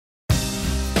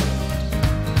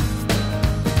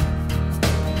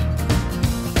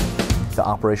the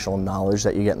operational knowledge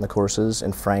that you get in the courses,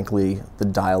 and frankly, the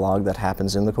dialogue that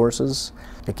happens in the courses,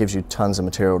 it gives you tons of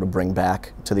material to bring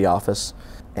back to the office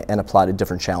and apply to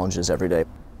different challenges every day.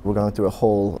 We're going through a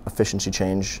whole efficiency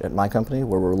change at my company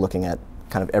where we're looking at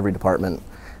kind of every department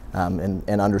and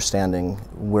understanding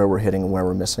where we're hitting and where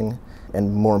we're missing,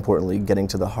 and more importantly, getting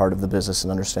to the heart of the business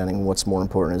and understanding what's more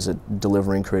important. Is it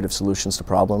delivering creative solutions to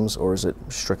problems, or is it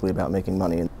strictly about making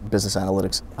money? And business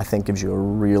analytics, I think, gives you a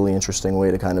really interesting way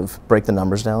to kind of break the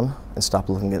numbers down and stop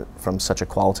looking at it from such a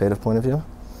qualitative point of view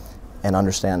and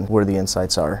understand where the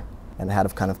insights are and how to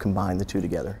kind of combine the two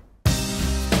together.